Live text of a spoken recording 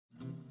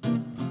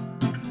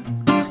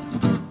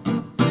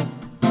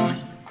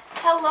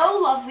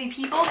Hello lovely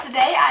people,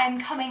 today I am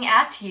coming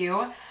at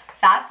you,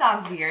 that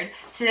sounds weird,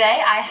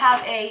 today I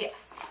have a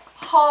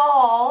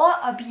haul,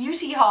 a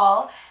beauty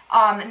haul.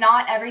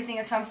 Not everything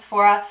is from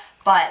Sephora,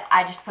 but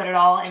I just put it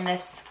all in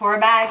this Sephora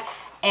bag,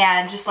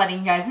 and just letting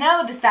you guys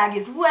know, this bag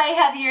is way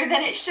heavier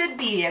than it should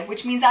be,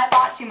 which means I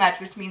bought too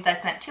much, which means I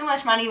spent too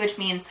much money, which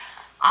means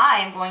I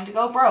am going to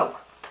go broke.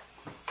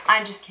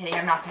 I'm just kidding,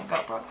 I'm not going to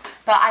go broke.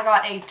 But I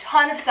got a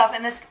ton of stuff,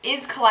 and this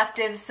is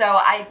collective, so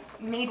I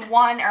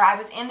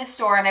was in the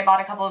store and I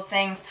bought a couple of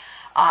things.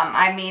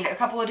 I made a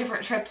couple of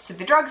different trips to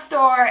the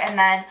drugstore, and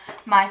then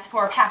my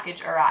Sephora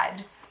package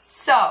arrived.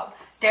 So,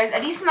 there's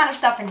a decent amount of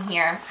stuff in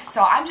here,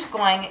 so I'm just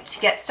going to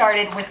get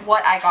started with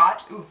what I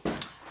got.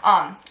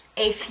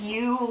 A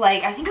few,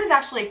 I think it was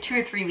actually 2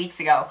 or 3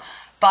 weeks ago,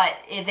 but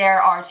there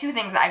are 2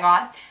 things that I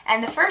got.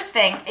 And the first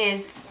thing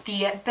is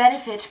the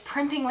Benefit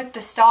Primping with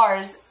the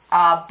Stars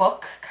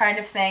book kind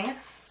of thing,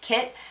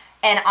 kit.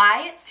 And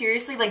I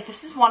seriously,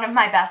 this is one of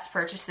my best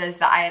purchases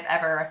that I have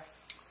ever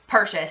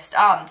purchased.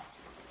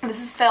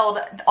 This is filled,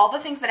 all the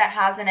things that it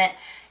has in it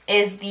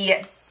is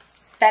the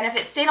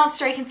Benefit Stay On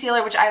Stray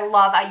Concealer, which I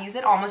love. I use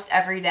it almost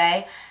every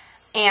day.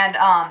 And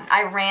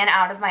I ran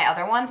out of my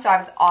other one, so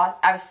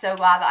I was so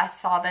glad that I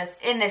saw this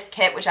in this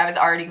kit, which I was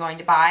already going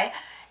to buy.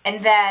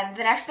 And then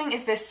the next thing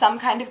is this Some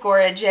Kind of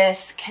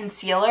Gorgeous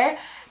concealer,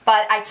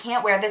 but I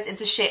can't wear this.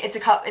 It's a shade.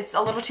 It's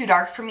a little too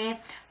dark for me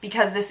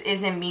because this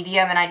is in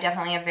medium, and I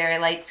definitely have very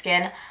light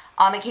skin.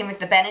 It came with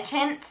the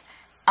Benetint.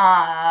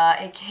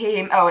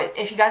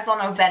 If you guys don't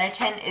know,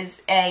 Benetint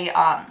is a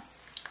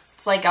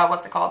it's like a,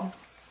 what's it called?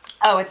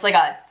 Oh, it's like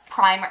a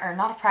primer, or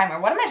not a primer.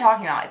 What am I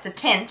talking about? It's a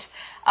tint.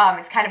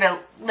 It's kind of a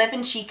lip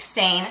and cheek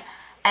stain,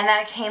 and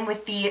then it came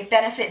with the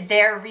Benefit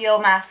They're Real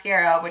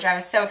mascara, which I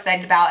was so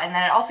excited about, and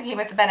then it also came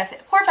with the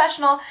Benefit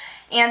Professional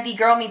and the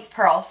Girl Meets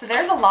Pearl. So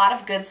there's a lot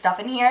of good stuff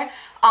in here.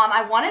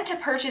 I wanted to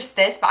purchase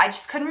this, but I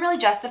just couldn't really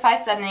justify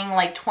spending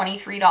like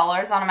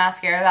 $23 on a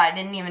mascara that I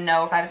didn't even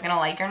know if I was going to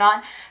like or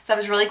not. So I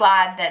was really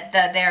glad that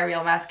the They're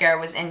Real mascara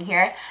was in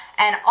here.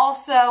 And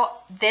also,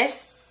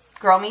 this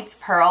Girl Meets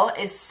Pearl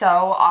is so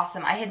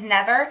awesome. I had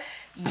never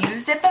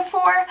used it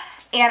before,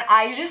 and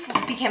I just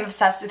became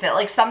obsessed with it.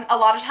 A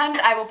lot of times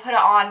I will put it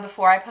on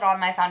before I put on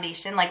my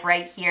foundation, like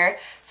right here,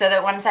 so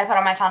that once I put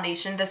on my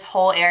foundation, this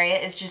whole area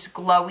is just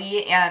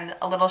glowy and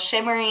a little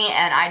shimmery,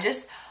 and I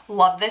just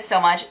love this so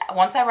much.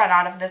 Once I run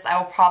out of this, I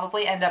will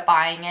probably end up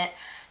buying it,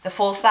 the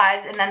full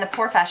size. And then the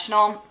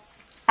Professional,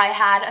 I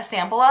had a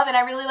sample of, and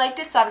I really liked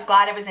it, so I was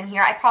glad it was in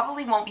here. I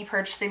probably won't be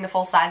purchasing the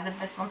full size of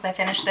this once I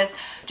finish this,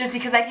 just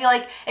because I feel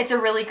like it's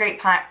a really great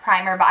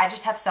primer, but I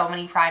just have so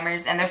many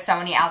primers, and there's so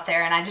many out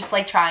there, and I just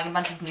like trying a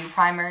bunch of new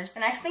primers.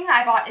 The next thing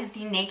that I bought is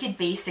the Naked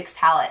Basics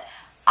palette.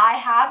 I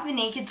have the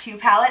Naked 2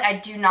 palette. I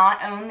do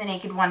not own the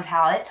Naked 1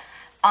 palette,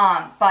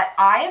 but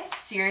I am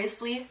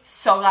seriously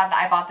so glad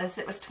that I bought this.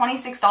 It was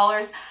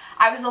 $26.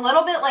 I was a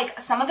little bit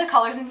some of the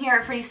colors in here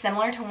are pretty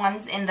similar to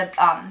ones in the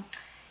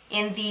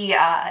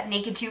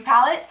Naked 2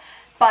 palette,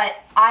 but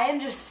I am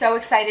just so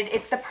excited.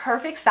 It's the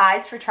perfect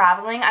size for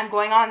traveling. I'm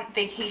going on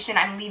vacation.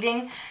 I'm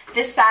leaving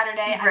this Saturday.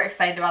 I'm super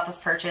excited about this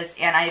purchase,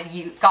 and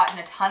I've gotten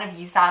a ton of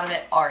use out of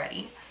it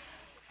already.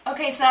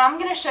 Okay, so now I'm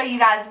going to show you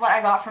guys what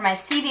I got for my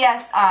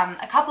CVS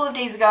a couple of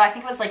days ago. I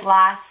think it was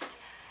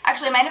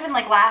actually it might have been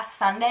last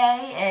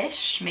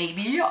Sunday-ish,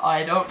 maybe,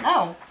 I don't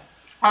know.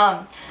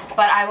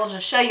 But I will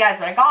just show you guys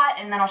what I got,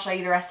 and then I'll show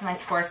you the rest of my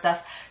Sephora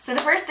stuff. So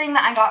the first thing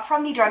that I got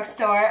from the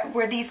drugstore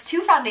were these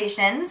 2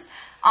 foundations.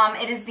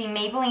 It is the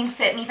Maybelline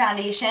Fit Me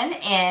foundation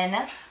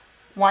in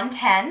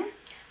 110,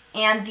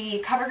 and the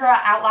CoverGirl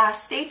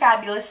Outlast Stay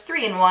Fabulous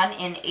 3-in-1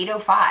 in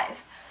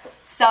 805.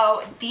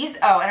 So these,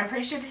 and I'm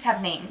pretty sure these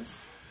have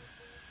names.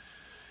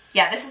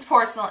 Yeah, this is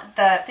porcelain,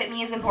 the Fit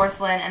Me is in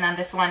porcelain, and then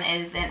this one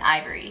is in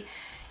ivory.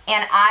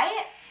 And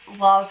I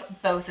love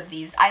both of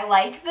these. I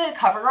like the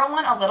CoverGirl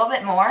one a little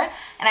bit more,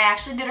 and I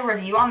actually did a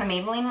review on the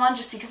Maybelline one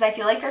just because I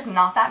feel like there's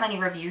not that many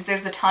reviews.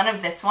 There's a ton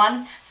of this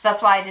one, so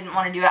that's why I didn't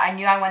want to do it. I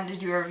knew I wanted to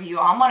do a review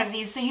on one of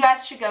these, so you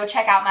guys should go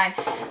check out my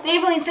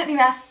Maybelline Fit Me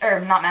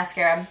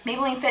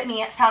Maybelline Fit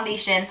Me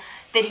foundation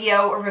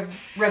video or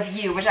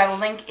review, which I will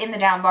link in the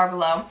down bar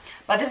below.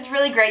 But this is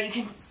really great.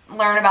 You can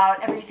learn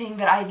about everything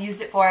that I've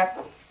used it for.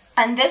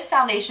 And this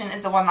foundation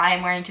is the one that I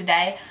am wearing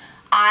today.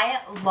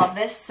 I love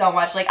this so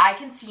much. I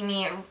can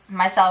see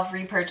myself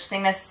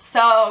repurchasing this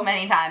so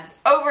many times,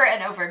 over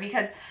and over,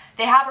 because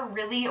they have a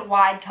really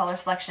wide color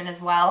selection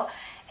as well.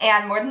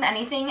 And more than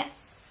anything,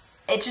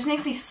 it just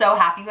makes me so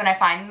happy when I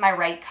find my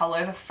right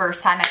color the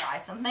first time I buy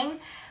something.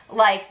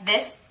 Like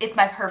this, it's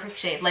my perfect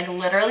shade.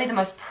 Literally the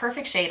most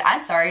perfect shade.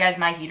 I'm sorry guys,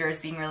 my heater is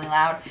being really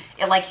loud.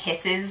 It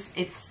hisses.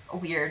 It's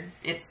weird.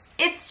 It's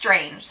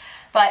strange.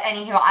 But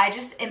anywho, I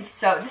just am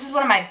this is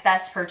one of my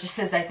best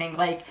purchases, I think.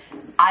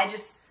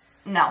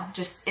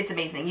 It's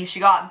amazing. You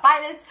should go out and buy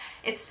this.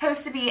 It's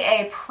supposed to be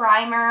a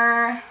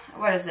primer.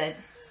 What is it?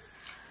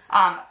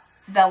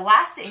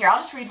 Here, I'll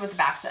just read what the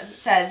back says. It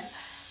says,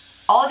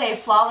 all day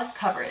flawless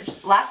coverage,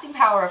 lasting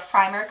power of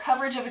primer,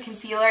 coverage of a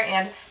concealer,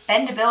 and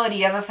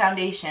bendability of a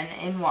foundation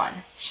in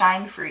one.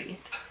 Shine free.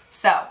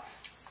 So,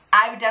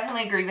 I would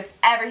definitely agree with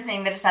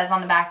everything that it says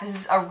on the back. This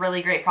is a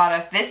really great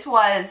product. This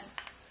was,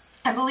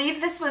 I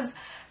believe this was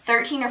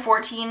 $13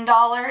 or $14.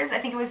 I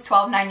think it was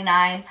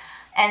 $12.99.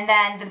 And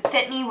then the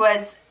Fit Me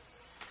was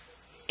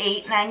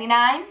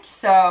 $8.99.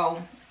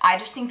 So I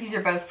just think these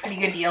are both pretty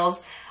good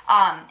deals.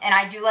 And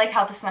I do like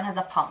how this one has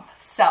a pump.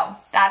 So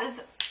that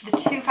is the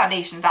two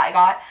foundations that I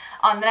got.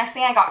 The next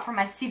thing I got from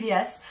my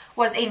CVS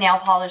was a nail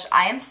polish.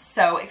 I am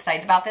so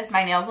excited about this.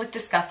 My nails look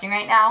disgusting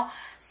right now,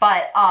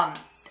 but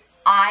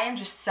I am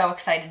just so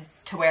excited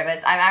to wear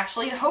this. I'm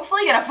actually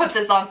hopefully gonna put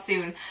this on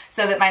soon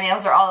so that my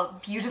nails are all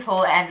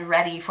beautiful and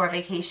ready for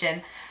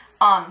vacation.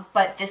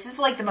 But this is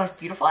like the most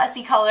beautiful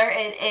Essie color.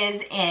 It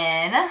is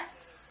in,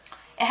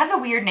 it has a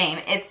weird name.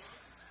 It's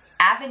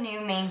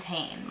Avenue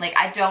Maintain. Like,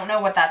 I don't know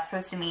what that's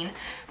supposed to mean,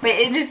 but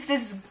it is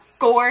this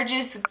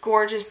gorgeous,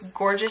 gorgeous,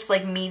 gorgeous,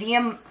 like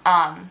medium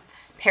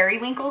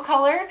periwinkle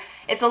color.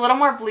 It's a little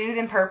more blue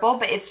than purple,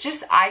 but it's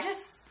just,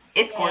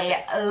 it's gorgeous.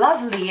 A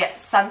lovely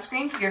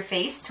sunscreen for your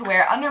face to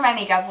wear under my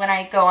makeup when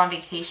I go on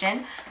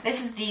vacation.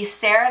 This is the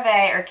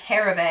CeraVe or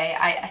CeraVe.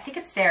 I think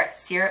it's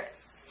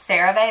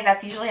CeraVe.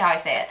 That's usually how I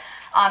say it.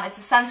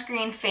 It's a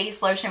sunscreen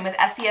face lotion with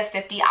SPF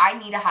 50.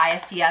 I need a high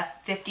SPF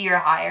 50 or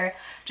higher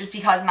just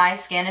because my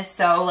skin is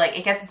so, like,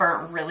 it gets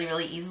burnt really,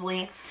 really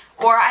easily.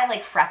 Or I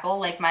like freckle,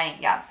 like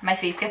my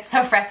face gets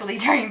so freckly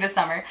during the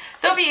summer.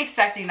 So be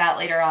expecting that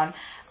later on.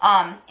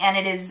 And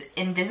it is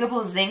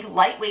invisible zinc,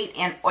 lightweight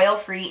and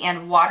oil-free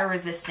and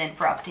water-resistant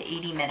for up to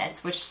 80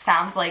 minutes, which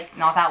sounds like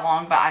not that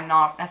long, but I'm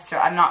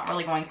not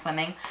really going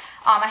swimming.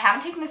 I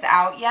haven't taken this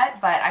out yet,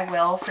 but I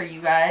will for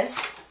you guys.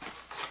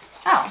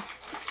 Oh,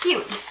 it's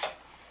cute.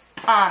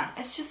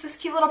 It's just this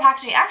cute little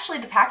packaging. Actually,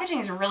 the packaging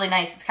is really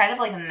nice. It's kind of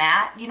like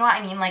matte, you know what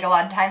I mean? Like, a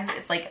lot of times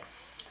it's like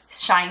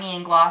shiny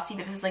and glossy,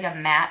 but this is like a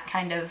matte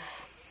kind of,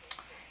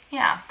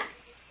 yeah.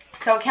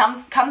 So it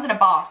comes in a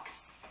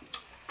box.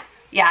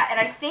 Yeah, and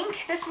I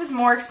think this was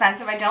more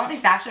expensive. I don't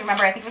exactly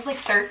remember. I think it was like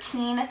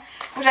 $13,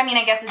 which I mean,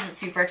 I guess isn't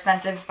super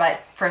expensive,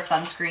 but for a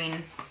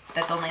sunscreen,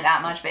 that's only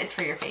that much, but it's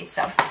for your face,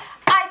 so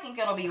I think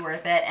it'll be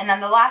worth it. And then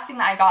the last thing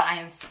that I got, I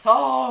am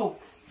so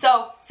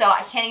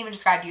I can't even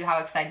describe to you how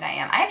excited I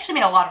am. I actually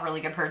made a lot of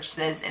really good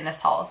purchases in this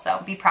haul,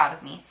 so be proud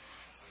of me.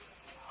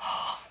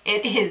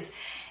 It is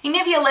a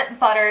Nivea lip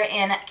butter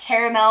in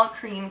caramel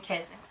cream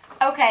kiss.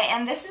 Okay,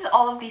 and this is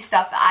all of the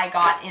stuff that I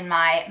got in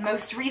my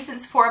most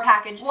recent Sephora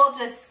package. We'll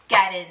just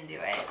get into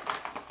it.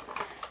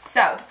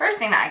 So, the first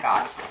thing that I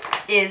got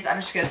is, I'm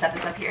just going to set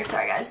this up here,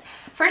 sorry guys.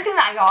 First thing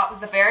that I got was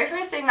the very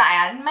first thing that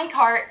I added in my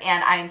cart,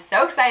 and I'm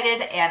so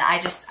excited, and I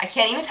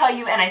can't even tell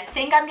you, and I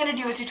think I'm going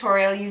to do a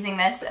tutorial using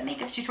this, a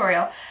makeup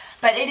tutorial,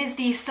 but it is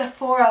the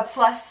Sephora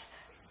Plus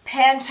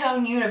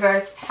Pantone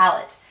Universe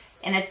palette,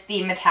 and it's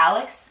the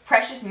Metallics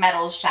Precious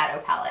Metals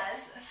Shadow Palette. It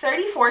has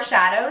 34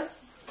 shadows.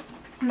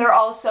 They're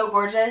all so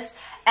gorgeous,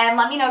 and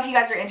let me know if you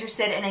guys are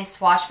interested in a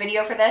swatch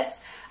video for this.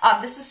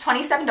 This was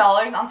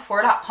 $27 on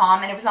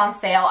Sephora.com, and it was on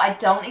sale. I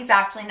don't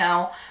exactly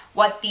know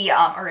what the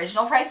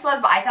original price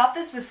was, but I thought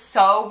this was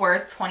so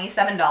worth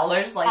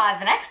 $27. Like,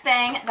 the next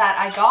thing that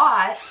I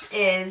got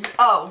is,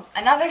 oh,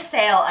 another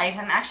sale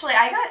item. Actually,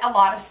 I got a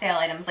lot of sale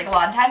items. Like, a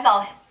lot of times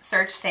I'll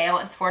search sale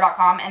in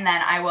Sephora.com, and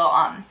then I will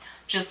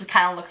just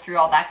kind of look through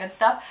all that good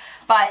stuff.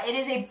 But it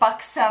is a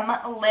Buxom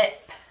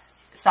lip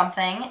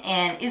something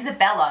in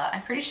Isabella.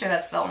 I'm pretty sure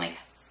that's the only,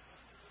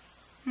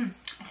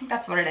 I think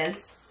that's what it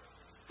is.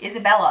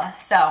 Isabella.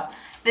 So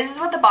this is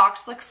what the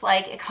box looks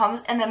like. It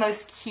comes in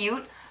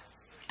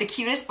the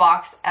cutest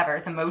box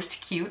ever, the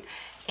most cute.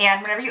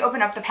 And whenever you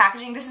open up the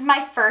packaging, this is my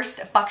first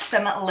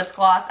Buxom lip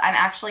gloss. I'm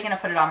actually going to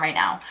put it on right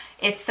now.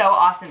 It's so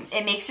awesome.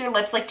 It makes your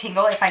lips like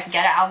tingle if I can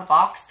get it out of the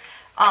box.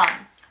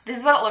 This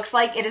is what it looks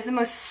like. It is the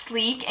most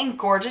sleek and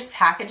gorgeous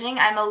packaging.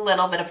 I'm a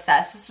little bit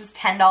obsessed. This was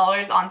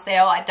 $10 on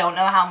sale. I don't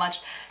know how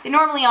much they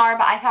normally are,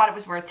 but I thought it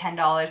was worth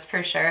 $10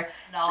 for sure.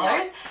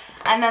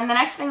 And then the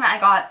next thing that I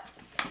got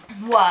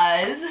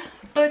was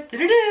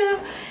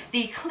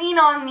the Clean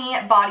On Me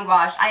body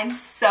wash. I am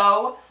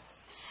so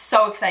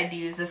excited to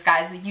use this,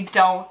 guys. Like, you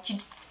don't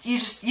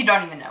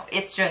even know.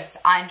 It's just,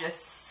 I'm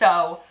just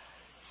so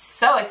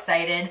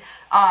excited.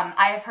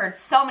 I have heard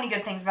so many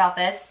good things about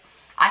this.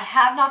 I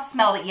have not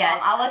smelled it yet.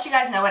 I'll let you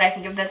guys know what I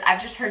think of this.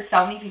 I've just heard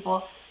so many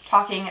people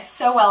talking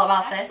so well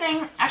about this.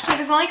 Actually,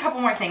 there's only a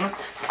couple more things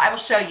I will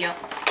show you.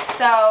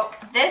 So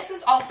this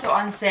was also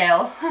on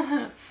sale.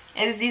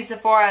 It is the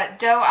Sephora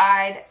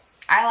Doe-Eyed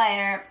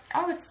eyeliner.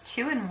 Oh, it's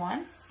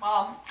 2-in-1.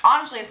 Well,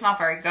 honestly, it's not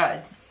very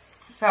good.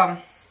 So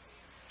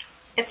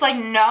it's like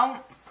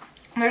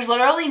there's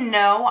literally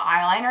no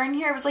eyeliner in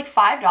here. It was like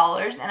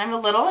 $5, and I'm a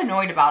little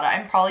annoyed about it.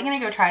 I'm probably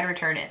gonna go try to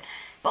return it.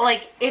 But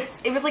like,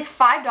 it was like $5.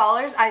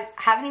 I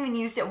haven't even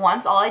used it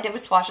once. All I did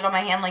was swatch it on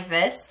my hand like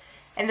this.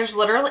 And there's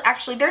literally,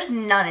 actually, there's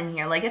none in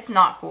here. Like, it's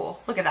not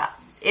cool. Look at that.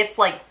 It's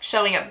like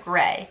showing up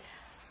gray.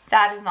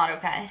 That is not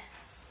okay.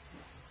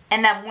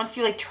 And then once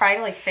you like try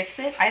to like fix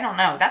it, I don't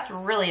know. That's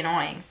really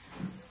annoying.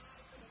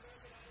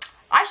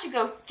 I should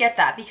go get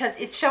that because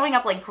it's showing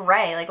up like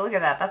gray. Like, look at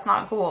that. That's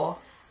not cool.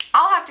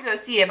 I'll have to go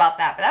see about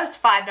that. But that was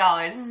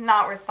 $5. This is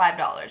not worth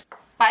 $5.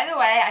 By the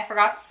way, I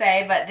forgot to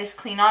say, but this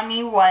Clean On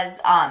Me was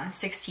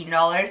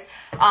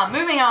 $16.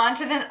 Moving on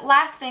to the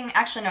last thing.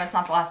 Actually, no, it's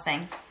not the last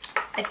thing.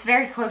 It's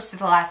very close to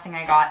the last thing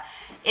I got.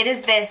 It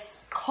is this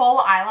kohl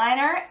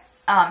eyeliner,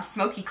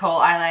 smoky kohl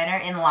eyeliner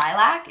in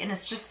lilac, and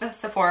it's just the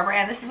Sephora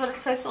brand. This is what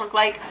it's supposed to look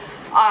like.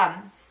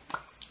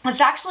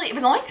 It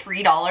was only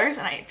 $3,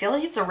 and I feel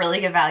like it's a really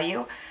good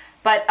value.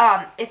 But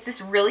it's this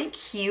really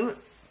cute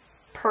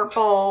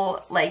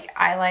purple like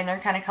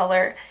eyeliner kind of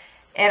color.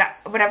 And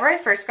whenever I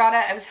first got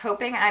it, I was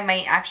hoping I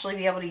might actually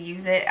be able to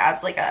use it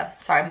as like a,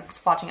 sorry, I'm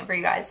swatching it for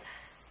you guys.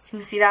 Can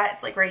you see that?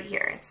 It's like right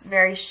here. It's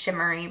very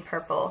shimmery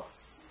purple.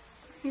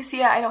 You see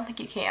it? I don't think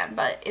you can,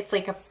 but it's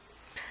like a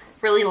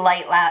really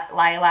light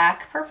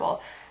lilac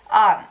purple.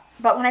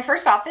 But when I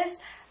first got this,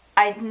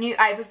 I knew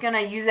I was going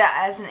to use it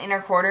as an inner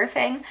quarter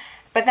thing.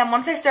 But then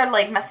once I started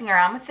like messing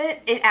around with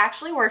it, it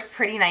actually works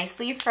pretty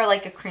nicely for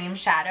like a cream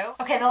shadow.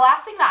 Okay, the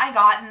last thing that I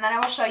got, and then I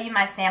will show you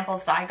my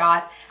samples that I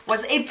got,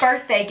 was a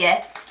birthday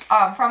gift.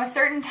 From a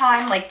certain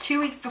time, like 2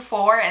 weeks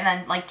before and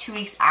then like 2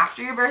 weeks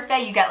after your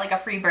birthday, you get like a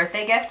free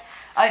birthday gift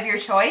of your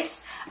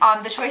choice.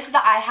 The choices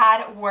that I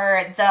had were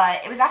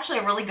it was actually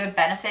a really good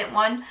benefit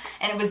one,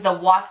 and it was the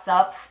What's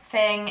Up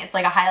thing. It's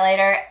like a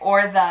highlighter,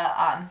 or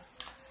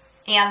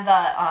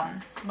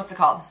what's it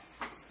called?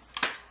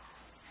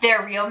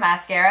 Their Real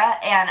mascara,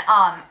 and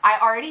I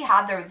already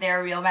had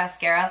their Real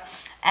mascara,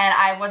 and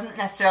I wasn't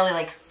necessarily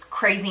like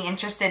crazy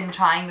interested in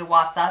trying the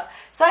What's Up,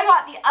 so I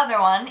got the other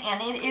one,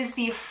 and it is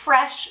the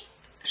Fresh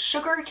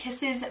Sugar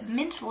Kisses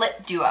Mint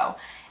Lip Duo,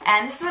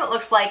 and this is what it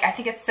looks like. I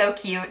think it's so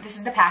cute. This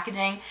is the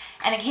packaging,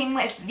 and it came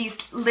with these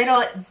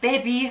little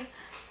baby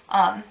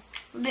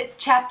lip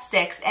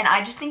chapsticks, and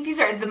I just think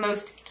these are the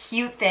most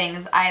cute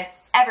things I've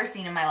ever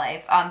seen in my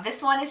life.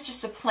 This one is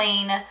just a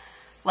plain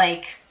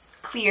like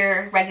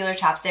clear regular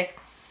chapstick,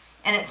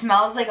 and it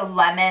smells like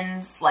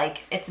lemons,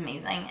 like it's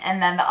amazing. And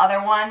then the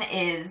other one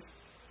is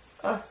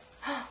okay,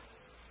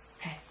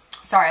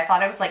 sorry, I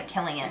thought I was like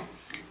killing it.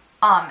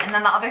 And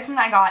then the other thing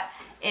that I got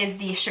is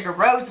the Sugar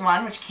Rose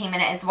one, which came in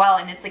it as well,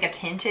 and it's like a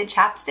tinted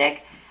chapstick,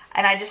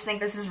 and I just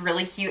think this is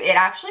really cute. It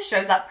actually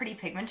shows up pretty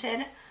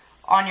pigmented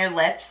on your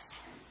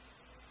lips,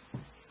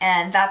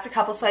 and that's a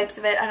couple swipes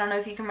of it. I don't know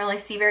if you can really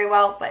see very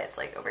well, but it's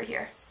like over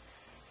here,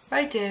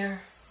 right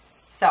there.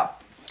 So,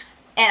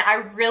 and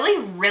I really,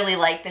 really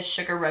like this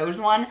Sugar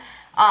Rose one.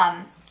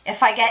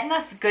 If I get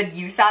enough good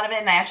use out of it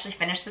and I actually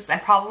finish this, I'm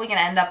probably going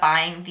to end up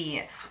buying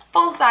the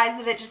full size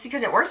of it just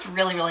because it works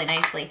really, really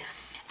nicely.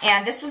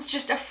 And this was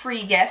just a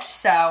free gift,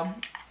 so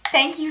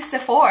thank you,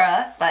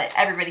 Sephora, but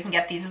everybody can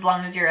get these as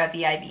long as you're a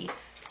VIB.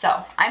 So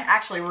I'm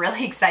actually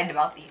really excited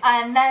about these.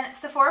 And then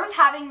Sephora was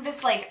having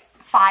this like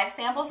 5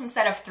 samples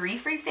instead of 3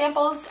 free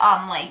samples,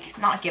 like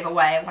not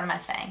giveaway, what am I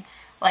saying?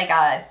 Like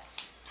a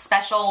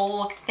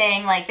special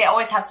thing, like they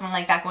always have something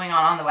like that going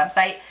on the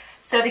website.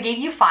 So they gave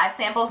you 5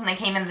 samples, and they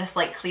came in this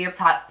like clear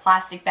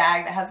plastic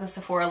bag that has the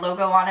Sephora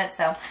logo on it.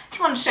 So just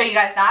wanted to show you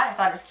guys that. I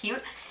thought it was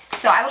cute.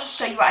 So I will just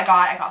show you what I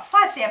got. I got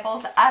 5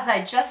 samples, as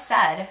I just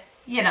said,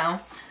 you know.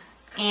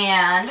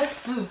 And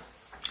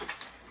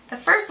the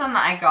first one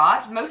that I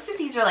got, most of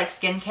these are like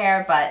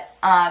skincare, but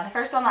the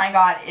first one that I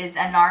got is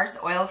a NARS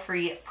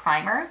oil-free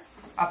primer,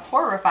 a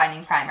pore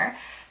refining primer.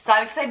 So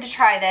I'm excited to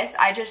try this.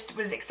 I just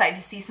was excited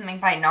to see something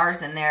by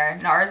NARS in there.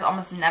 NARS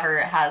almost never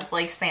has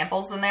like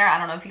samples in there. I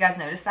don't know if you guys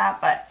noticed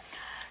that, but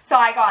so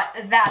I got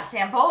that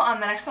sample. The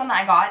next one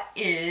that I got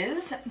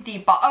is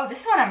the,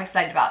 this one I'm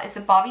excited about. It's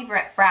a Bobbi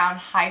Brown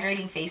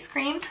Hydrating Face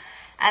Cream,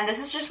 and this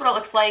is just what it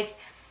looks like.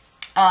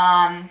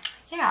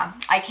 Yeah,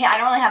 I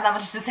don't really have that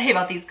much to say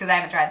about these because I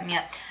haven't tried them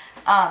yet.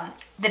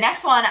 The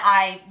next one,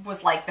 I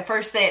was like, the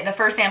first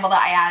sample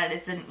that I added,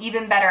 it's an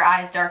Even Better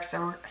Eyes Dark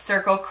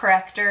Circle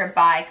Corrector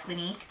by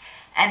Clinique.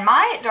 And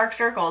my dark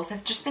circles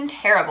have just been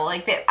terrible.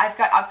 Like I've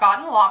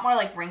gotten a lot more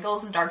like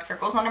wrinkles and dark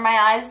circles under my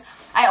eyes.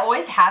 I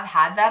always have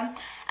had them,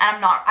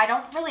 and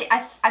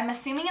I'm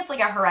assuming it's like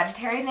a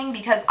hereditary thing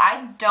because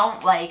I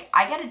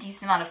get a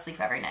decent amount of sleep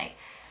every night.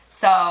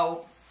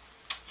 So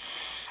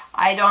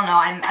I don't know.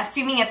 I'm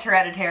assuming it's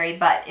hereditary,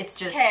 but it's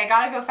just... Okay, I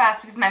gotta go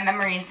fast because my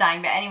memory is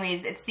dying. But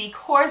anyways, it's the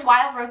Kors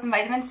Wild Rose and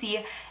Vitamin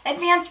C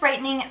Advanced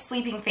Brightening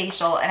Sleeping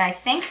Facial. And I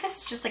think this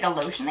is just like a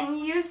lotion that you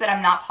use, but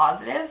I'm not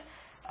positive.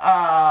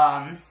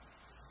 Yeah,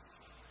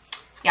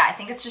 I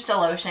think it's just a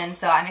lotion.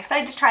 So I'm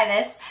excited to try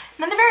this.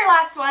 And then the very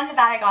last one that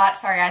I got...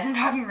 Sorry guys, I'm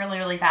talking really,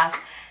 really fast.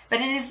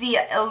 But it is the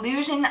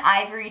Illusion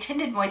Ivory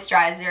Tinted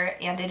Moisturizer,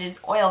 and it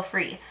is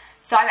oil-free.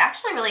 So I'm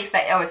actually really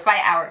excited. Oh, it's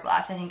by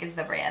Hourglass, I think is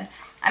the brand.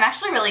 I'm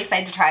actually really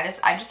excited to try this.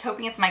 I'm just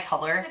hoping it's my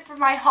color. That's it for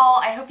my haul.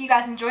 I hope you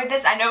guys enjoyed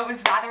this. I know it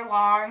was rather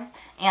long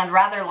and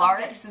rather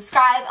large. To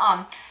subscribe,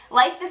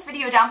 like this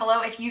video down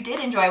below if you did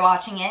enjoy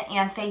watching it,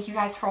 and thank you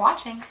guys for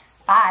watching.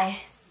 Bye.